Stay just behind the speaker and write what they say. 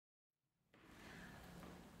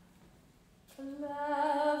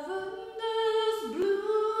Lavenders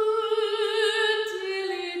blue,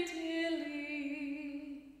 tilly tilly.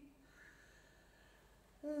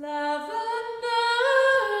 Lavenders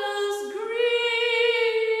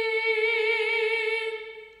green.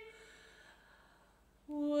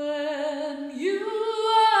 When you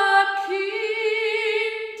are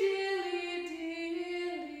keen, dilly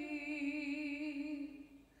dilly,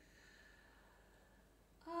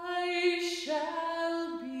 I shall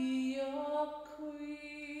be your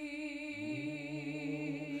queen.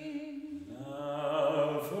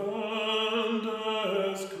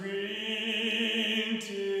 Lavenders green,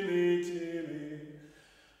 tilly tilly,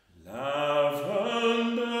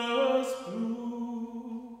 lavenders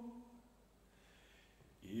blue.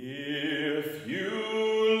 If you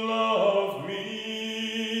love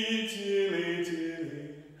me, tilly tilly,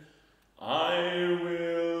 I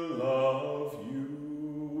will love you.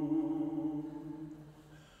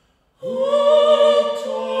 Who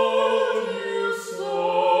told you so,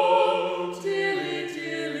 tilly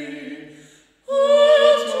tilly? Who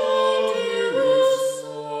told you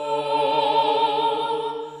so?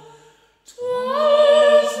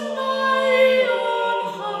 'Twas my own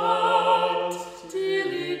heart,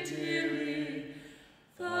 tilly tilly,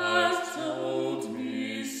 that told me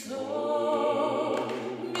so.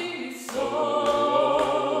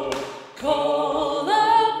 Call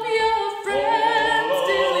up your friends,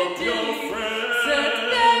 dilly dilly, set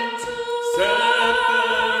them to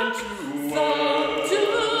work, some to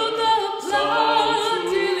the plow,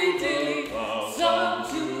 dilly dilly, some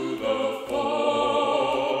to the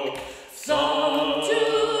fork, some to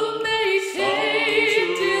make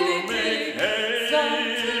hay, dilly dilly, some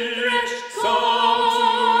to thresh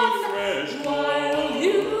corn, while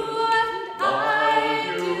you and I,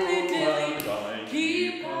 dilly dilly,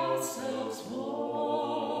 keep ourselves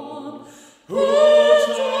warm. Who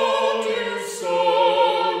told you so,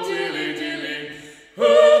 dilly dilly?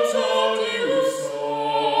 Who told you so?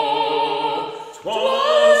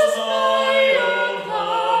 'Twas my own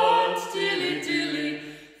heart, dilly dilly,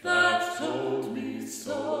 that told me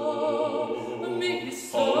so.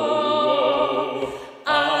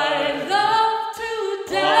 I love to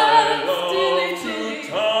dance, dilly dilly.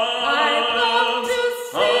 I love to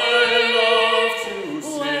sing.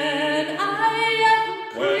 When I am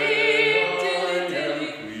queen, dilly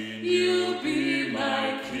dilly, you'll be my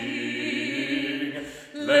king.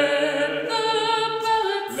 Let the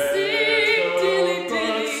birds sing, dilly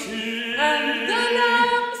dilly, and the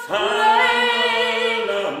lambs pray.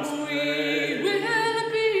 We will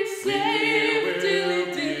be safe, dilly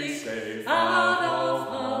dilly, out of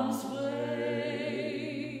harm's way.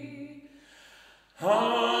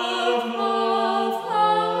 Out of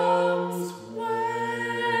harm's way.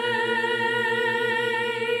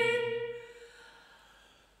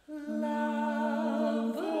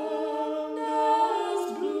 Lavenders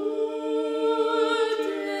blue,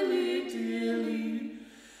 dilly dilly,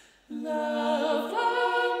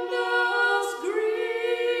 lavenders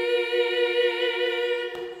green.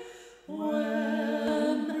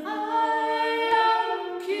 When I am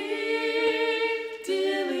king,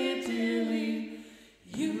 dilly dilly,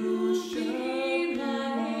 you shall be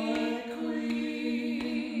my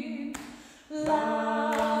queen.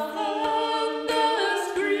 Lavenders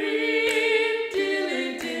green, dilly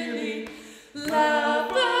dilly,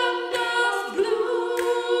 lavenders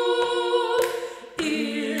blue.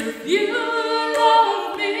 If you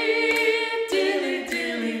love me, dilly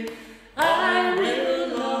dilly, I will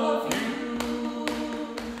love you.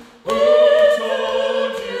 Who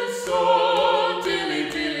told you so, dilly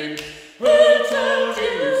dilly? Who told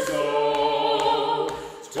you so?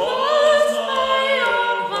 'Twas my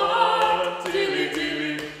own heart, dilly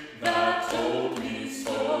dilly, that told me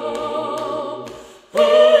so. Who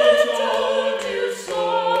told you so,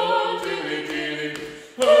 dilly dilly?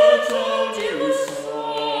 Who told you so?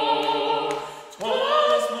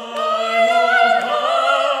 'Twas my own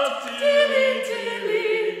heart, dilly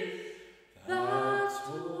dilly, that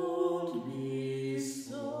told me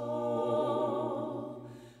so.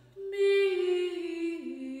 Me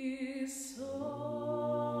so.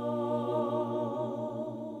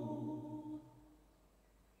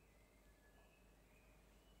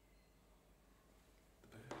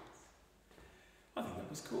 I think that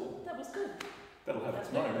was cool. That was good. That'll have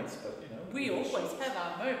its moments, but you know. We always have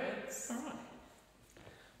our moments. All right.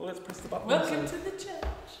 Well, let's press the button. Welcome to the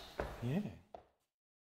church. Yeah.